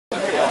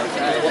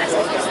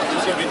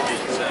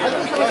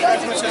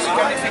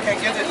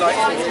get it like.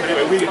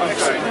 Anyway, we I'm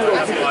sorry.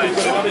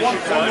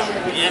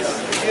 Yes.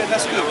 Yeah,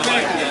 that's good.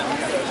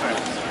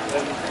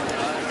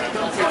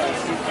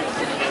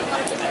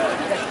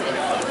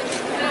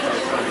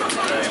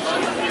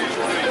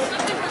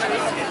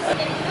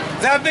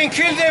 They have been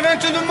killed. They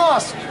went to the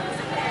mosque.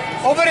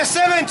 Over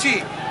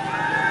 70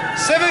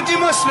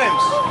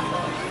 Muslims,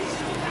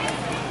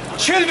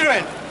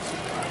 children,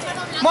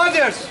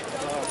 mothers.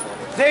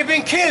 They've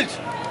been killed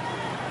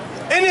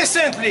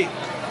innocently.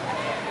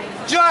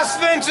 Just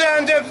went there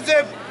and they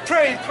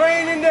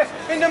praying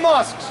in the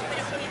mosques.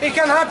 It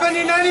can happen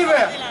in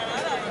anywhere.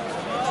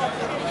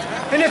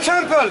 In the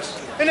temples,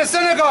 in the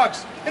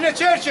synagogues, in the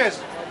churches.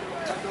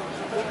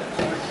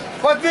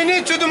 What we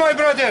need to do, my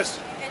brothers,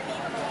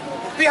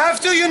 we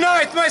have to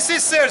unite, my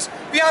sisters.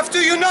 We have to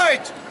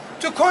unite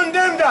to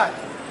condemn that.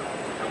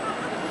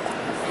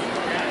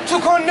 To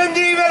condemn the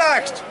evil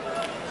act.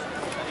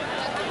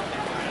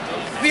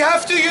 We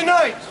have to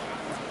unite.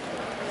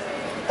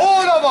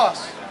 All of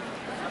us.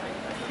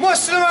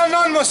 Muslim and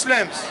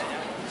non-Muslims.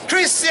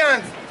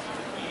 Christians,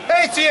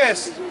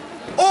 atheists,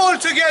 all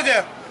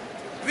together.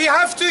 We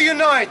have to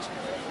unite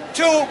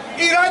to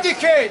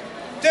eradicate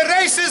the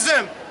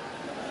racism,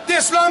 the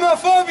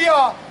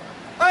Islamophobia,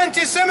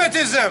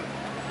 antisemitism.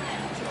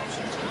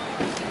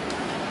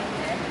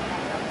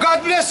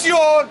 God bless you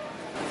all.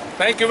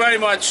 Thank you very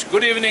much.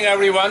 Good evening,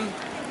 everyone.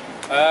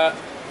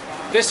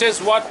 This is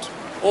what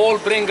all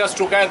brings us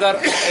together,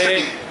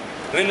 a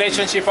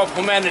relationship of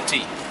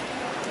humanity.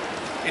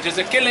 It is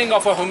a killing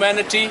of a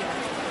humanity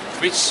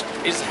which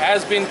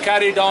has been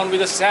carried on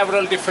with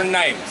several different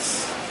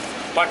names.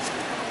 But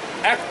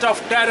act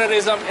of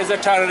terrorism is a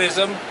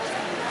terrorism,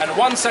 and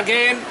once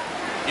again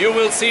you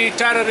will see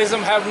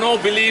terrorism have no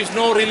beliefs,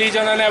 no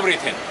religion and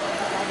everything.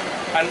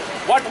 And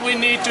what we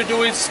need to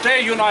do is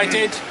stay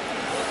united,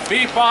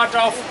 be part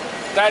of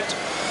that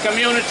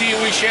community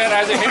we share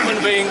as a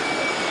human being,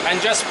 and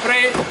just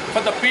pray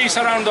for the peace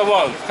around the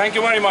world. Thank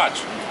you very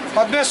much.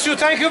 God bless you.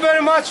 Thank you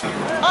very much.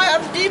 I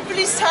am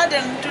deeply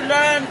saddened to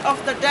learn of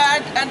the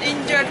dead and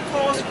injured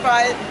caused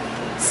by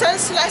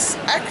senseless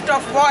act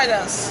of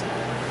violence.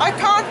 I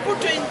can't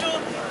put into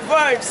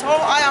words how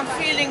I am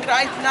feeling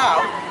right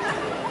now.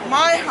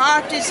 My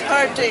heart is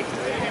hurting.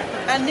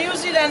 A New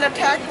Zealand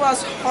attack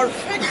was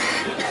horrific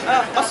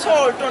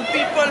assault on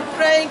people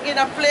praying in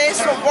a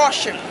place of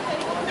worship.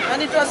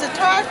 And it was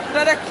attack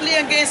directly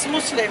against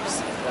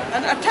Muslims.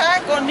 An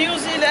attack on New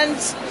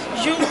Zealand's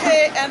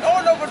UK and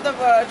all over the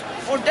world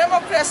for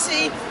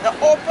democracy, the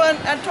open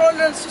and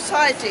tolerant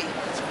society.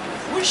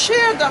 We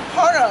share the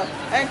horror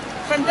and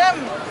condemn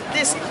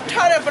this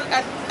terrible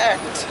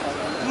act.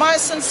 My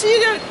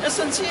sincere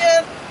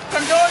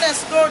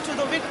condolence go to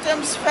the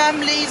victims'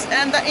 families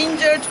and the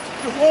injured,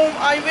 to whom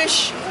I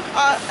wish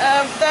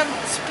them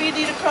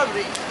speedy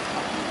recovery.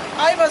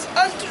 I was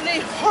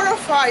utterly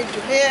horrified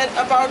to hear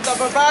about the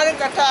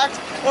barbaric attacks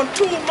on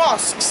 2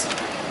 mosques.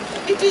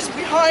 It is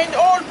behind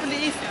all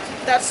belief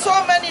that so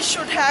many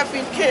should have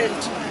been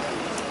killed.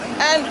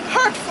 And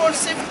hurtful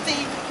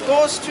sympathy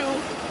goes to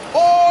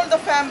all the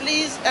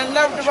families and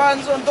loved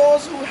ones on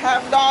those who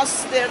have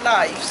lost their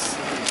lives.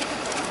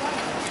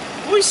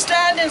 We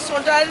stand in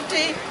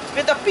solidarity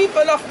with the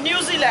people of New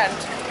Zealand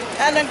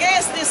and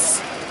against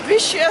this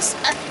vicious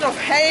act of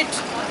hate,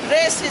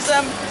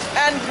 racism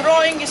and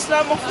growing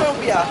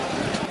Islamophobia.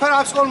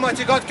 Perhaps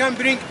Almighty God can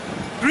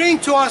bring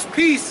to us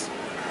peace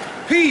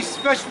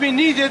which we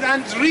needed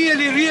and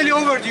really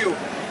overdue,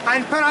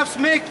 and perhaps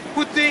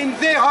put in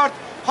their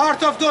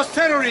heart of those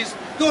terrorists,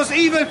 those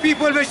evil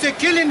people which they're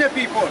killing the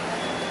people,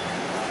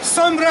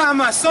 some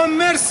rahmah, some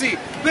mercy,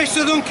 which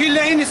they don't kill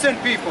the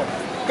innocent people.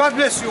 God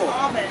bless you all.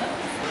 Amen.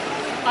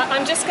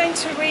 I'm just going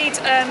to read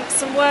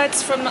some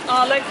words from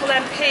our local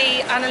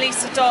MP,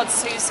 Annalisa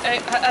Dodds, who,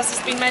 as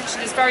has been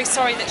mentioned, is very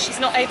sorry that she's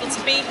not able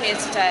to be here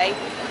today.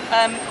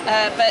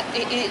 But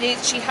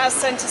she has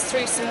sent us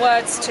through some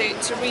words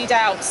to read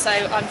out, so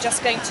I'm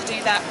just going to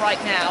do that right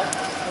now,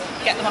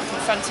 get them up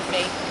in front of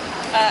me.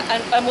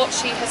 And what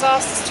she has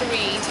asked us to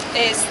read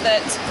is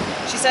that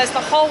she says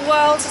the whole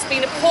world has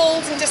been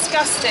appalled and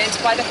disgusted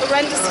by the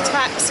horrendous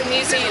attacks in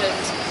New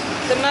Zealand.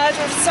 The murder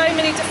of so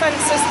many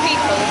defenceless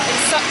people in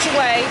such a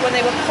way when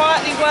they were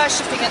quietly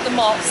worshipping at the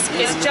mosque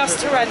is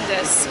just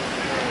horrendous.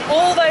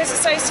 All those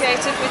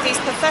associated with these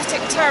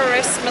pathetic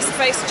terrorists must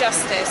face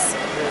justice.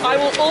 I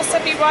will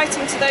also be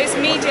writing to those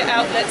media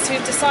outlets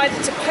who have decided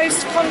to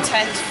post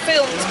content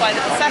filmed by the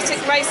pathetic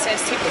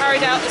racists who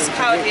carried out this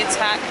cowardly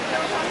attack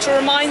to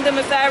remind them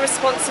of their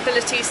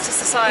responsibilities to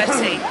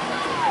society.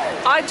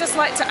 I'd just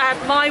like to add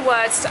my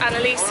words to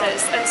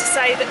Annalisa's and to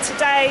say that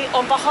today,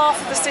 on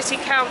behalf of the City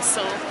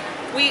Council,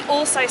 we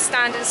also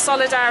stand in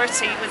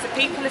solidarity with the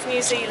people of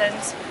New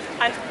Zealand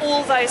and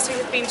all those who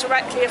have been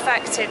directly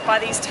affected by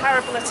these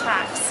terrible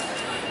attacks.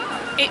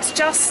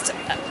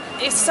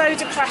 It's so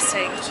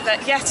depressing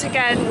that yet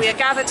again we are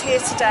gathered here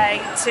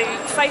today to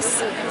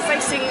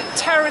facing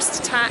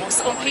terrorist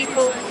attacks on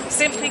people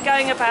simply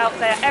going about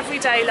their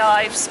everyday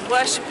lives,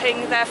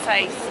 worshipping their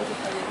faith.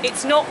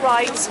 It's not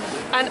right,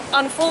 and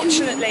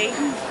unfortunately,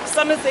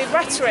 some of the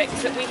rhetoric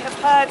that we have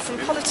heard from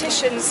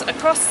politicians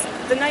across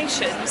the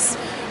nations,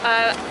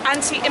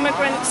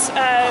 anti-immigrant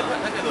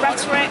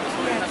rhetoric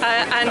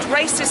and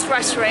racist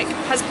rhetoric,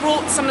 has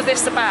brought some of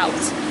this about.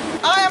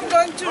 I am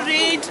going to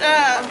read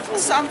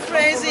some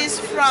phrases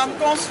from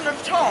Councillor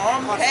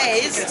Tom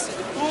Hayes,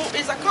 who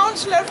is a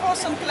councillor for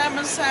St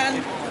Clements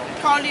and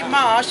Collie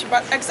Marsh,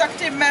 but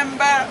executive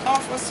member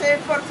of a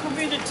safer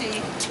community,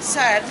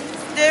 said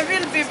there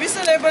will be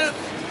visible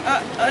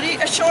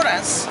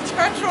reassurance.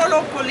 Patrol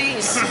of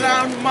police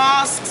around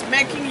mosques,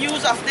 making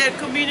use of their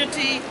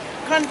community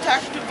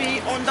contact to be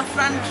on the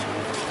front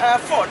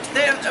foot.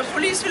 The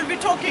police will be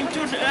talking to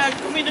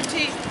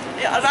community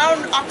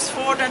around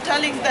Oxford and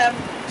telling them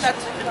that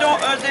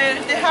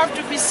they have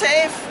to be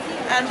safe,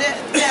 and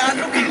they are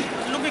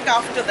looking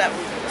after them,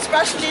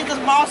 especially the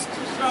mosques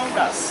around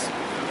us.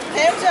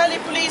 Thames Valley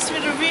Police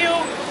will review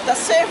the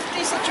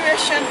safety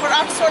situation for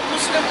Oxford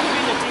Muslim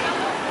community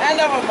and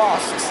our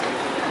mosques.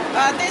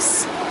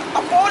 This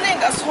appalling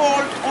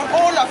assault on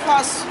all of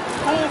us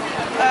who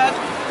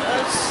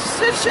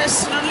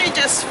searches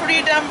religious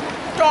freedom,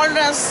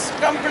 tolerance,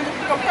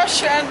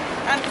 compassion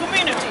and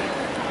community.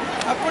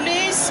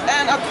 Police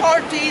and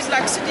authorities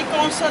like City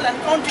Council and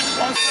County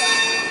Council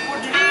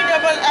would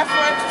redouble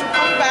effort to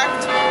combat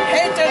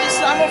hate and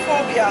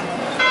Islamophobia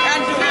and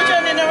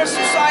division in our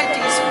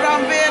societies from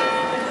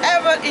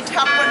wherever it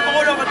happened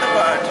all over the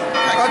world.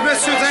 God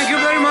bless you. Thank you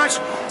very much.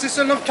 This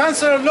is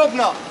Councillor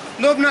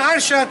Lubna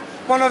Arshad,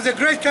 one of the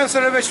great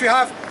councillors which we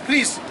have.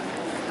 Please.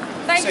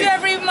 Thank you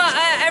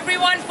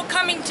everyone for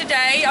coming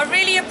today. I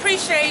really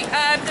appreciate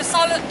the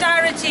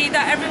solidarity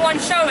that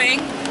everyone's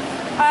showing.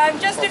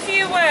 Just a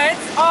few words.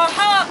 Our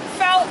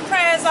heartfelt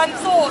prayers and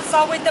thoughts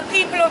are with the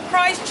people of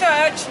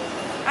Christchurch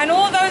and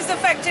all those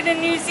affected in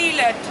New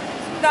Zealand.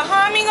 The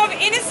harming of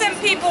innocent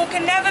people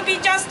can never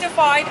be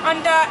justified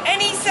under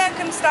any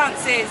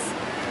circumstances.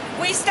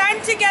 We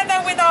stand together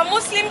with our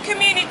Muslim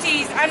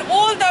communities and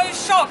all those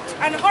shocked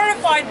and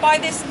horrified by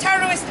this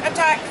terrorist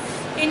attack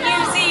in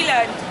New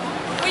Zealand.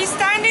 We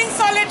stand in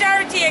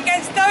solidarity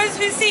against those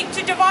who seek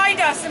to divide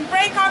us and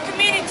break our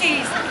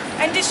communities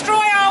and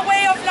destroy our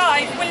way of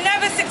life will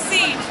never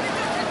succeed.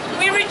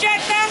 We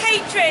reject their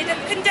hatred and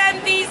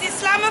condemn these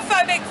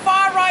Islamophobic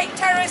far-right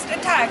terrorist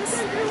attacks.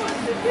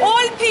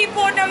 All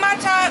people, no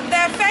matter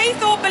their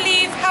faith or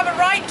belief, have a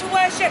right to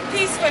worship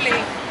peacefully.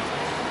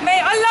 May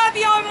Allah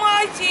the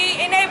Almighty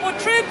enable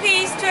true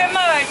peace to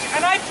emerge,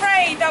 and I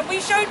pray that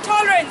we show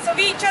tolerance of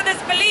each other's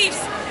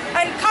beliefs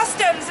and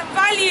customs and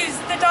values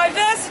the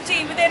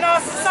diversity within our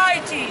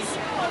societies.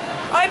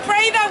 I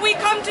pray that we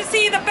come to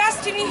see the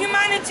best in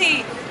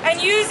humanity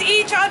and use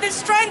each other's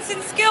strengths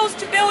and skills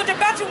to build a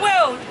better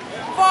world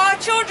for our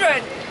children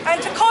and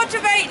to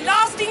cultivate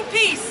lasting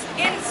peace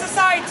in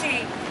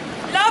society.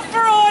 Love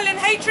for all and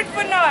hatred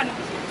for none.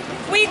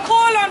 We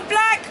call on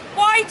black,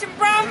 white and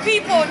brown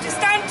people to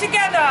stand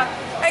together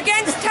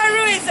against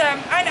terrorism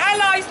and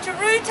allies to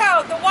root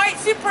out the white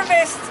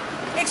supremacists,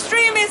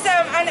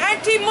 extremism and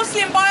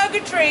anti-Muslim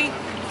bigotry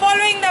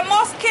following the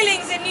mosque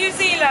killings in New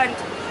Zealand.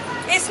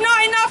 It's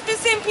not enough to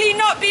simply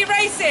not be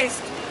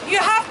racist. You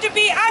have to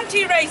be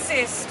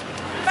anti-racist.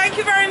 Thank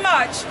you very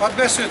much. God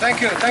bless you. Thank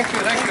you. Thank you.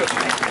 Thank you.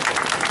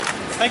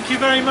 Thank you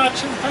very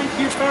much, and thank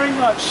you very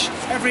much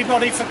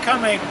everybody for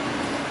coming.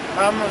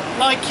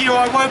 Like you,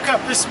 I woke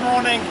up this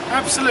morning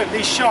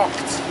absolutely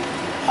shocked,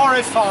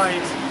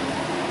 horrified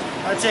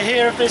to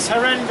hear of this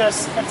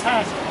horrendous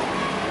attack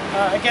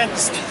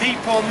against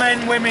people,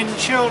 men, women,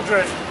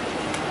 children,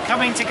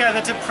 coming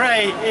together to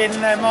pray in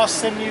their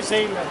mosques in New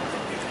Zealand.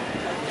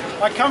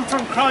 I come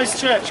from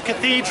Christchurch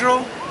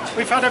Cathedral.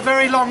 We've had a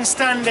very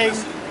long-standing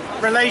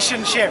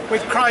relationship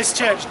with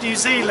Christchurch, New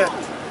Zealand,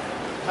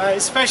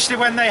 especially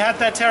when they had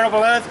their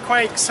terrible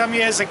earthquake some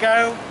years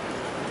ago,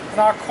 and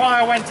our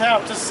choir went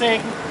out to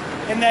sing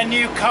in their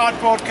new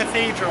cardboard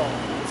cathedral.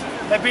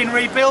 They've been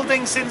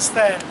rebuilding since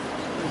then,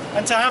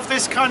 and to have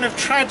this kind of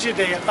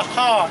tragedy at the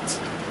heart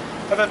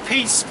of a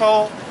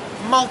peaceful,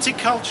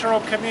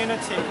 multicultural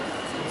community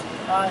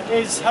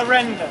is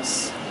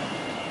horrendous.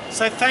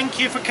 So thank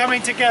you for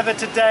coming together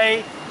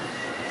today,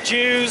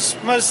 Jews,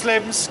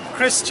 Muslims,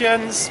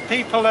 Christians,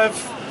 people of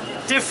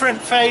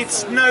different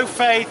faiths, no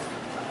faith.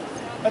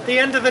 At the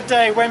end of the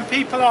day, when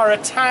people are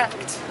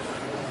attacked,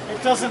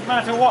 it doesn't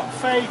matter what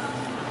faith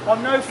or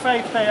no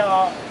faith they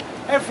are,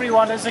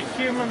 everyone is a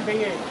human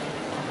being.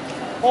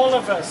 All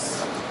of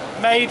us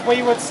made,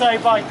 we would say,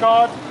 by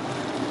God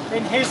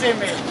in His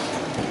image,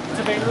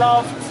 to be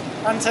loved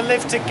and to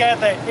live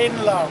together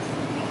in love.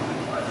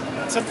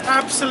 It's an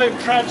absolute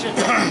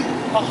tragedy,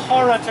 a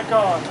horror to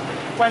God,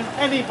 when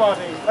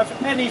anybody of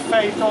any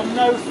faith or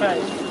no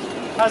faith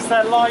has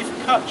their life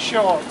cut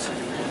short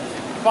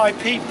by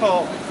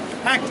people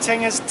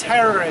acting as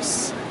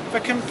terrorists for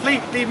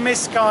completely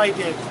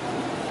misguided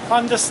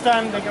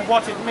understanding of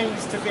what it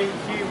means to be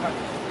human.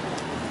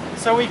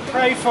 So we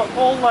pray for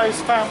all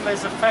those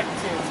families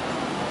affected,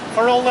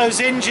 for all those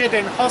injured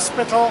in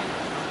hospital,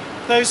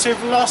 those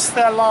who've lost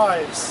their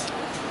lives,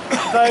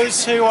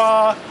 those who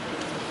are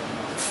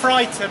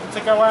frightened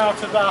to go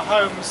out of their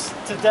homes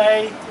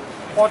today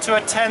or to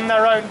attend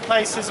their own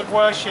places of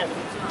worship,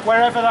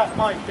 wherever that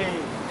might be.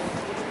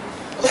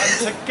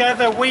 And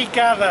together we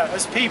gather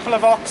as people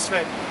of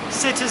Oxford,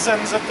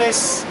 citizens of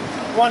this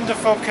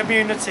wonderful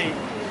community,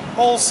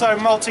 also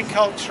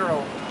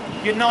multicultural,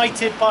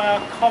 united by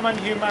our common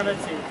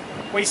humanity.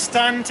 We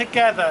stand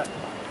together,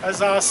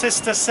 as our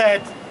sister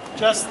said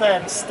just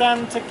then,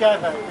 stand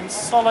together in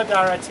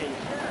solidarity,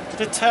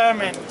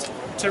 determined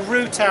to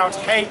root out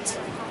hate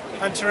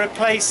and to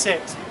replace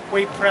it,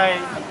 we pray,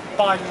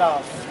 by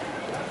love.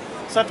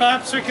 So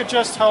perhaps we could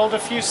just hold a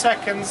few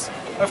seconds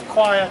of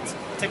quiet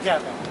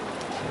together.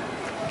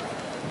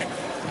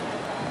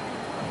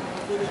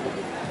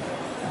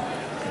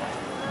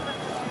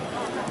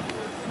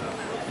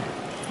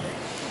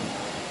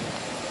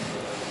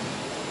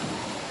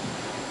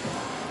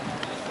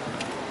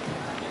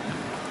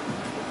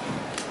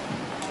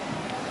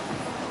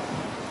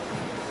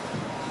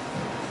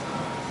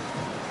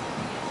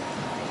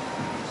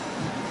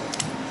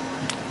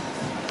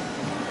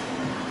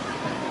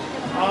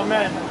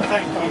 Amen.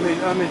 Thank you. Amen.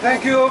 Amen.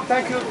 Thank you.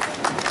 Thank you.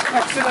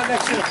 Excellent.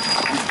 Excellent.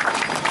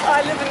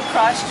 I live in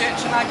Christchurch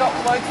and I got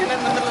woken in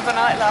the middle of the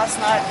night last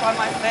night by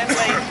my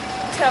family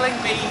telling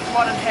me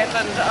what had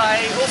happened.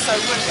 I also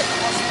work at the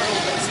hospital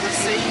that's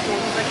received all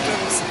the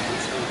victims.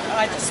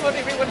 I just want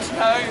everyone to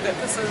know that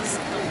this is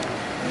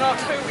not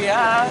who we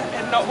are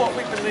and not what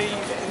we believe,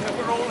 and that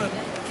we're all in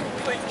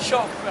complete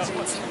shock about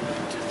what's happened.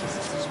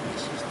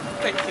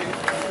 Thank you.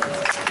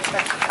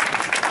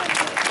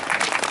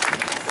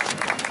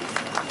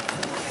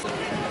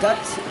 That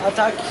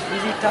attack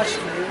really touched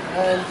me,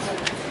 and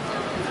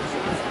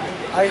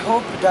I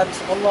hope that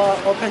Allah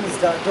opens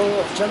the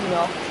door of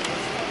Jannah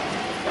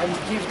and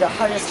give the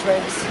highest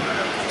strength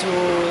to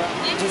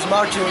these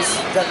martyrs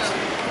that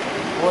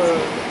were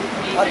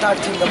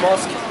attacked in the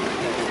mosque.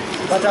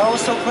 But I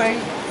also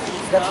pray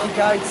that He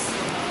guides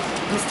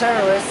these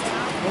terrorists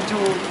into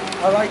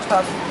a right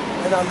path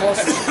and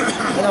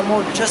a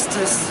more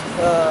justice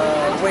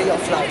way of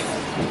life.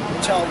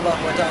 Inshallah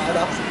wa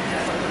ta'ala.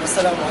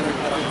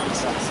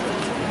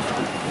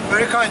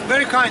 Very kind,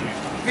 very kind.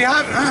 We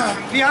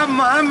have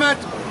Muhammad.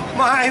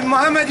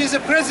 Muhammad is the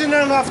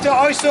president of the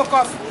ISOC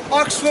of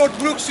Oxford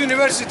Brookes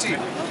University.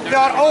 They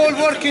are all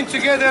working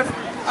together,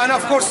 and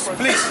of course,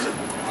 please.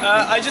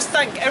 I just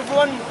thank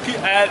everyone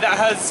that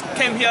has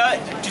came here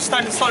to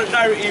stand in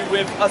solidarity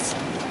with us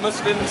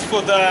Muslims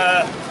for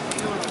the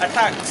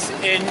attacks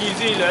in New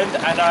Zealand,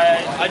 and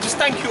I just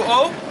thank you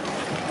all,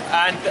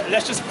 and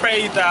let's just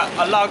pray that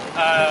Allah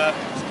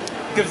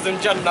gives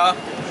them Jannah.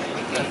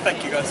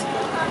 Thank you guys.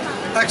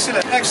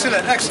 Excellent,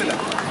 excellent, excellent.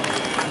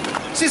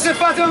 Sister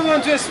Fatima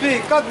wants to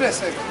speak. God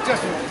bless her.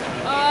 Just a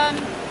moment.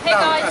 Hey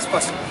guys. As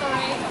possible.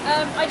 Sorry.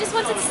 I just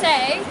wanted to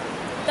say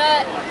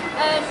that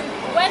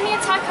when the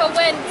attacker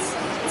went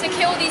to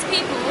kill these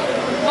people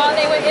while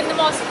they were in the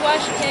mosque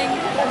worshipping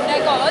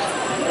their God,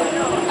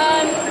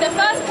 the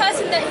first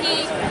person that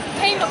he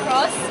came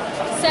across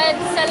said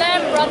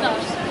 "Salam, brother,"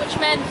 which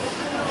meant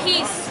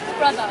peace,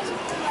 brother.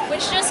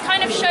 Which just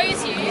kind of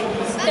shows you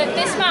that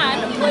this man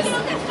was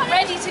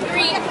ready to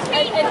greet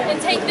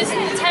and take this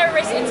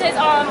terrorist into his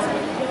arms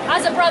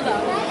as a brother,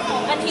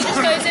 and he just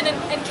goes in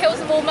and kills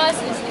them all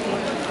mercilessly.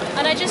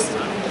 And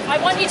I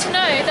want you to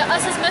know that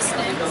us as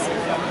Muslims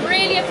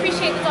really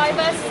appreciate the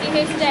diversity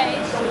here today,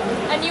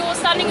 and you all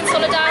standing in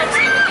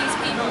solidarity with these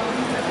people.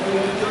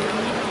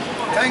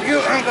 Thank you,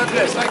 and God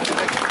bless. Thank you.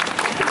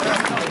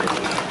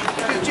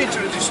 Could you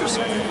introduce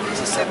yourself?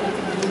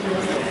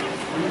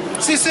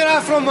 Sister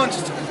from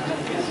Manchester.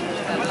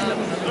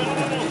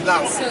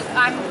 So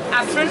I'm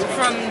Afrin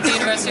from the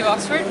University of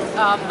Oxford.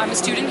 I'm a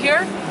student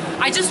here.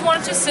 I just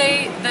wanted to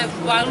say that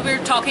while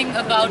we're talking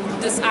about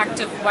this act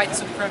of white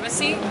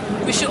supremacy,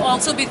 we should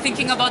also be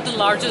thinking about the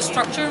larger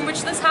structure in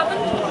which this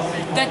happened.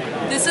 That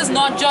this is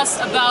not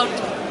just about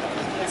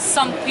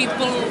some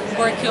people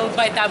were killed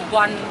by that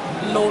one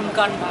lone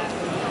gunman.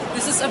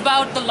 This is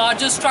about the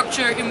larger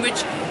structure in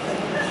which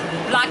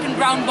black and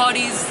brown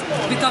bodies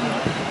become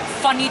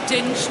funny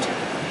tinged.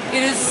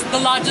 It is the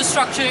larger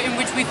structure in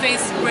which we face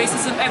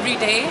racism every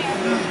day.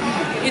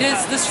 It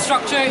is the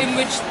structure in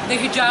which the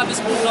hijab is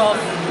pulled off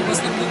the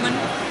Muslim woman.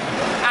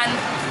 And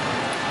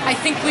I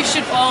think we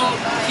should all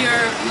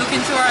here look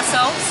into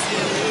ourselves,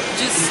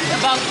 just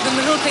about the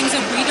little things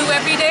that we do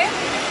every day,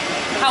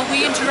 how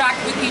we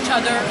interact with each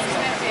other,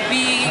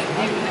 be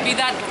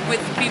that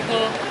with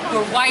people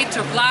who are white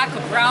or black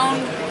or brown,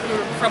 who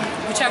are from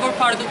whichever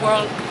part of the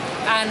world.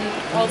 And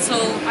also,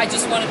 I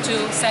just wanted to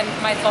send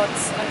my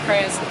thoughts and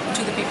prayers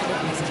to the people of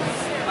Mosque.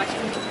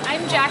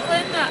 I'm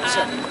Jacqueline.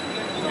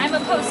 I'm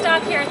a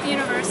postdoc here at the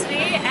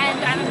university,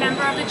 and I'm a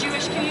member of the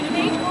Jewish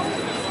community.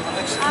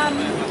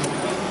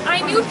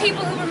 I knew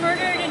people who were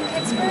murdered in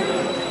Pittsburgh.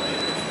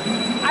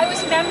 I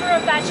was a member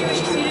of that Jewish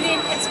community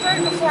in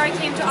Pittsburgh before I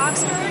came to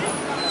Oxford,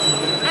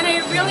 and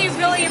I really,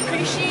 really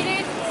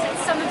appreciated that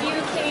some of you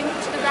came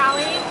to the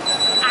rally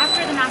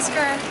after the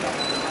massacre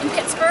in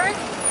Pittsburgh.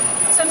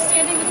 So I'm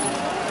standing with you.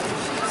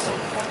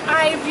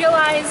 I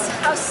realize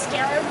how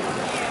scared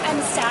and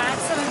sad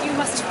some of you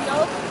must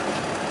feel.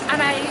 And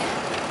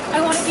I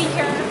want to be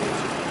here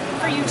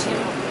for you too.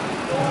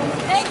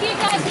 Thank you,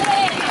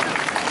 Kathleen.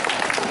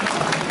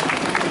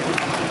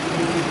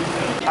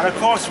 And of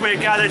course we're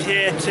gathered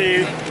here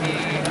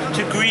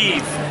to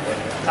grieve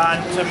and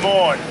to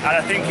mourn, and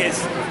I think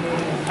it's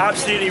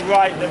absolutely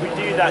right that we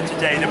do that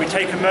today, that we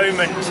take a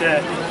moment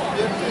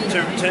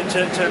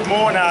to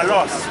mourn our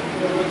loss.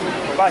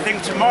 But I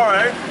think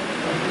tomorrow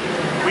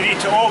we need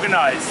to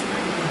organise.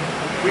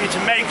 We need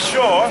to make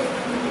sure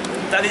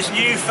that this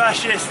new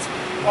fascist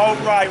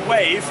alt-right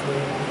wave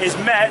is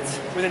met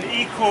with an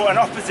equal and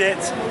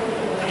opposite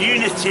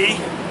unity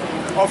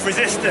of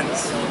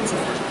resistance.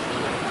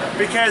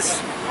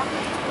 Because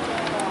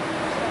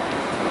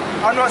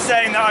I'm not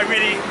saying that I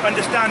really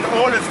understand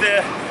all of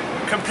the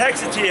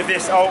complexity of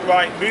this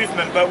alt-right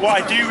movement, but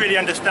what I do really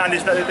understand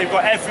is that they've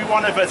got every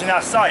one of us in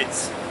our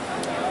sights.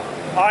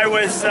 I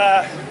was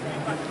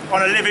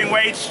on a living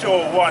wage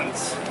stall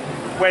once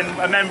when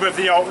a member of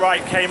the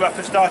alt-right came up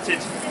and started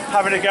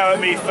having a go at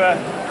me for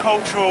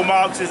cultural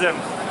Marxism.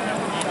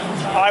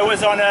 I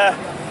was on a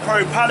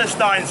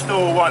pro-Palestine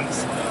stall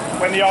once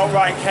when the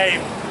alt-right came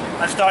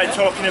and started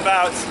talking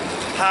about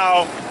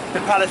how the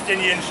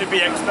Palestinians should be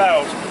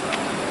expelled.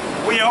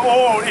 We are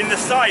all in the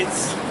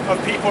sights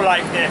of people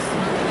like this,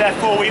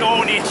 therefore we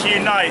all need to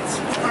unite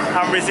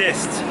and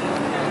resist.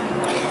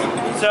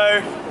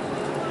 So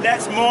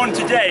let's mourn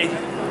today,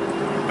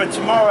 but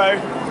tomorrow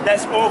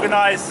let's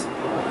organise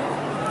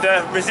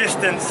the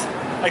resistance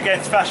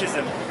against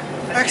fascism.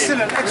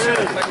 Excellent,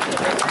 excellent.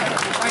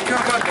 Thank you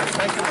about that.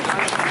 Thank you.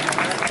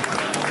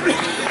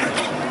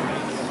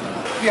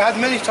 We had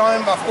many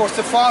times, of course,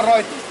 the far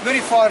right, very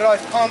far right,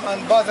 come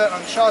and bother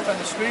and shout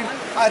and scream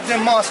at the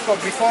mosque or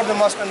before the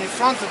mosque and in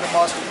front of the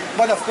mosque.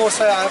 But of course,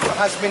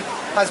 has been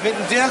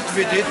dealt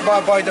with it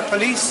by the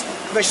police,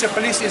 which the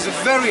police is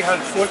very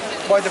helpful.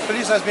 By the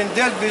police has been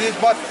dealt with it.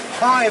 But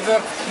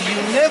however, you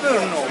never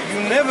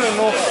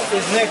know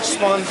is next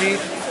one be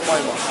my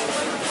mosque.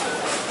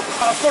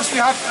 Of course, we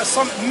have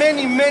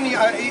many,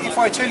 if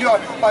I tell you,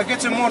 I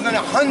get more than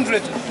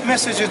 100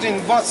 messages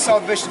in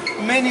WhatsApp, which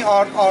many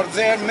are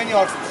there,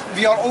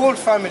 we are all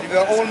family, we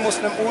are all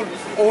Muslim,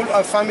 all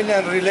are family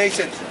and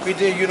related with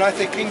the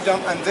United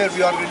Kingdom, and there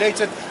we are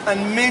related,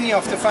 and many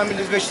of the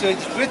families which they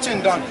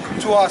written down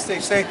to us, they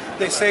say,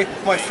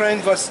 my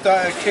friend was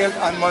killed,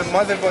 and my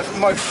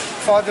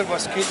father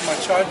was killed, my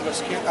child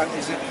was killed, and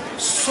it's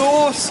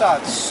so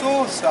sad,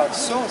 so sad,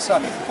 so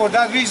sad. For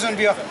that reason,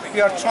 we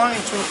are trying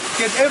to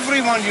get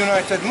everyone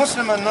united,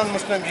 Muslim and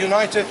non-Muslim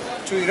united,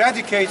 to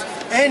eradicate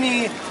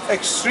any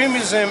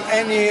extremism,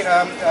 any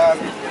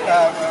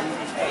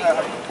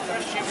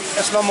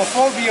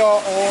Islamophobia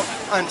or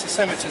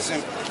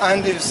antisemitism,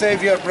 and they say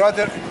we are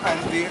brother,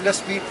 and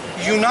let's be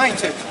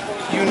united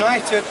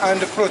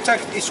and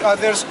protect each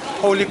other's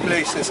holy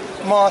places,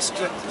 mosques,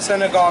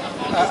 synagogue,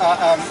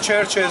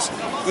 churches,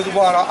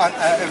 gurdwara, and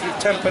every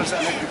temples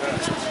and every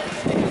places.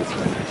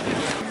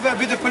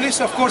 With the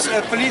police, of course,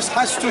 police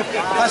has to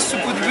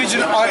put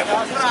vigil.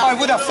 I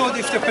would have thought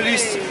if the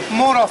police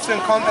more often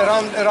come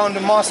around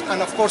the mosque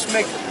and of course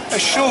make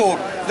sure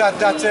that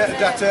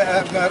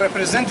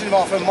representative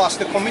of a mosque,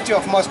 the committee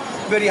of mosque,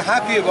 very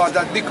happy about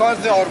that, because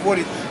they are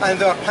worried and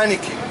they are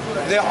panicking.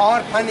 They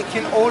are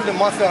panicking, all the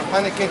mosques are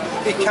panicking,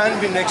 it can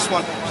be next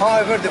one.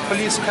 However, the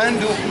police can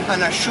do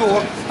and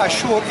assure.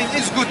 It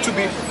is good to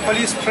be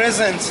police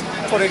presence,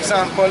 for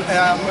example,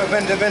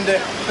 when the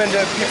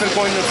people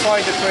going to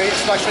try to pray,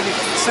 especially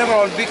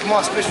several big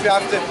mosques, which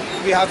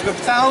we have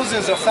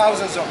thousands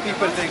of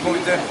people, they go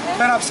in there.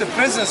 Perhaps the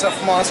presence of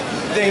mosque,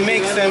 they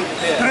make them,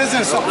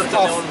 presence of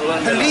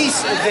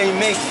police, they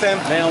make them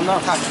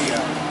happier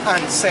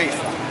and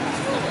safer.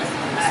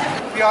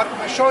 We are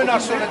showing our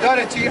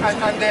solidarity,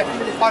 and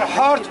our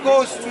heart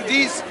goes to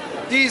these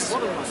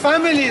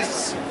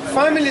families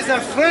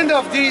and friends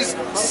of these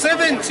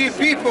 70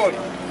 people,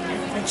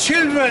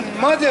 children,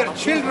 mother,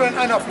 children,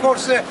 and of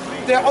course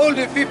the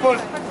older people.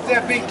 They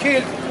have been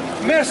killed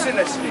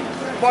mercilessly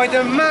by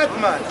the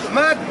madman,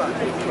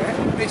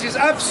 which is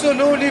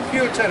absolutely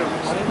pure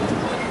terrorism.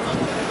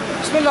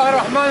 Bismillah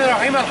ar-Rahman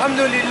ar-Rahim,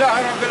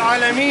 alhamdulillah rabbil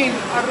alameen,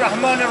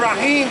 ar-Rahman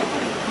ar-Rahim,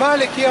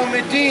 مالك يوم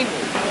الدين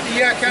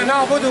إياك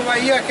نعبد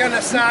وإياك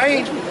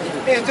نستعين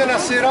اهدنا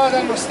الصراط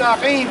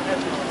المستقيم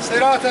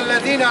صراط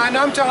الذين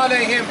أنعمت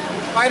عليهم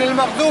غير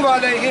المغضوب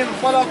عليهم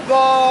ولا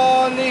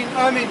الضالين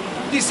آمين.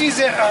 This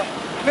is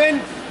when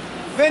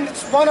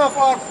one of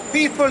our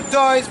people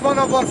dies, one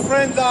of our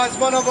friends dies,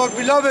 one of our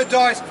beloved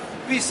dies,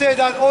 we say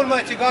that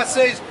Almighty God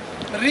says,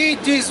 read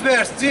this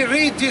verse,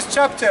 read this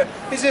chapter.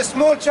 It's a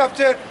small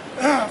chapter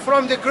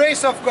from the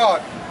grace of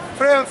God,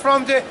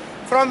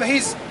 from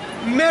His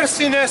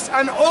merciness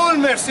and all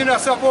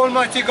merciness of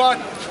Almighty God,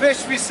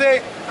 which we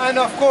say, and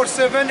of course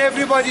when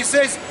everybody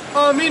says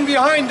Amen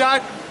behind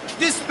that,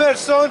 this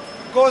person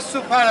goes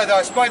to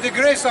paradise by the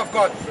grace of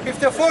God. If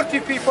the 40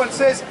 people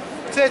says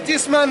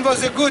this man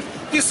was a good,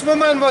 this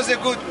woman was a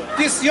good,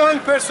 this young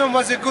person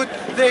was a good,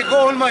 they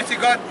go, Almighty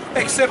God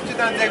accept it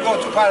and they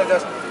go to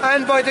paradise.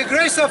 And by the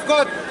grace of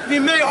God, we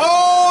may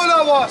all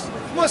of us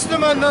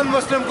Muslim and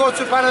non-Muslim go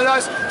to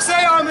paradise.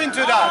 Say amen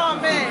to that.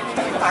 Amen.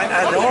 And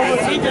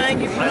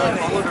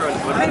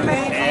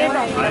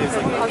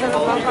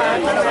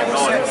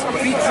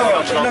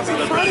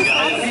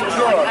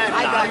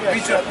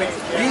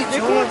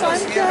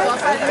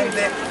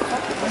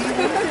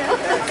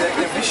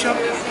the bishop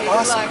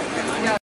asked